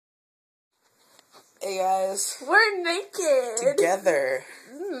Hey guys. We're naked. Together.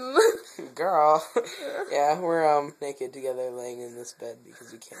 Girl. Yeah, we're naked together laying in this bed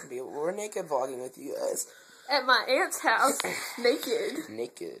because we can't be. We're naked vlogging with you guys. At my aunt's house. Naked.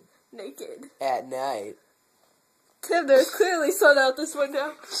 Naked. Naked. At night. Tim, there's clearly sun out this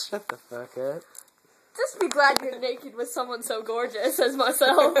window. Shut the fuck up. Just be glad you're naked with someone so gorgeous as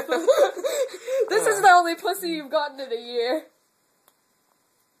myself. This is the only pussy you've gotten in a year.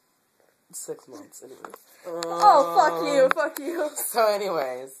 6 months, anyway. Oh, fuck you. So,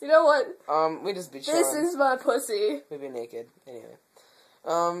 anyways. You know what? We just be chilling. This is my pussy. We be naked. Anyway.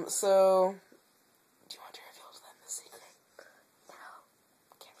 So. Do you want to reveal to them the secret? No.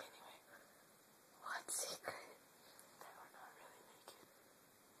 Can't be anyway. What secret? That we're not really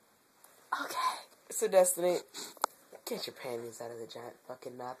naked. Okay. So, Destiny, get your panties out of the giant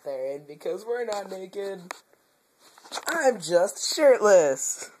fucking knot they're in because we're not naked. I'm just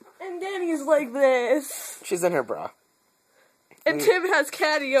shirtless. And Danny's like this. She's in her bra. And Tim has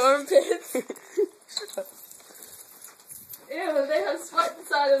catty armpits. Ew, they have sweat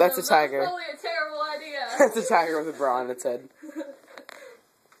inside of That's them. a tiger. That's probably a terrible idea. That's a tiger with a bra on its head.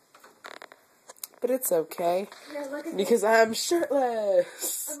 But it's okay. Yeah, look at because I'm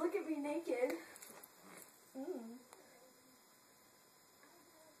shirtless. And look at me naked.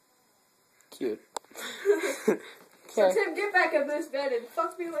 Cute. So Tim, get back in this bed and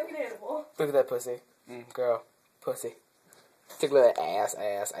fuck me like an animal. Look at that pussy. Girl. Pussy. Take a look at that ass,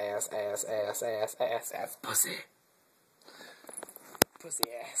 pussy. Pussy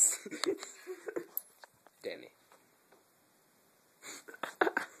ass. Danny.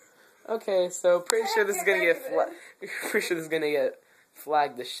 Okay, so pretty sure this is gonna get pretty sure this is gonna get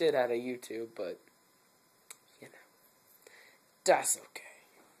flagged the shit out of YouTube, but you know. That's okay.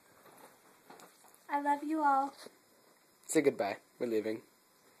 I love you all. Say goodbye. We're leaving.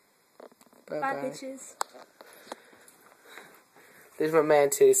 Bye, Bye, bitches. There's my man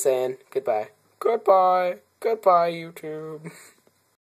T saying goodbye. Goodbye. Goodbye, YouTube.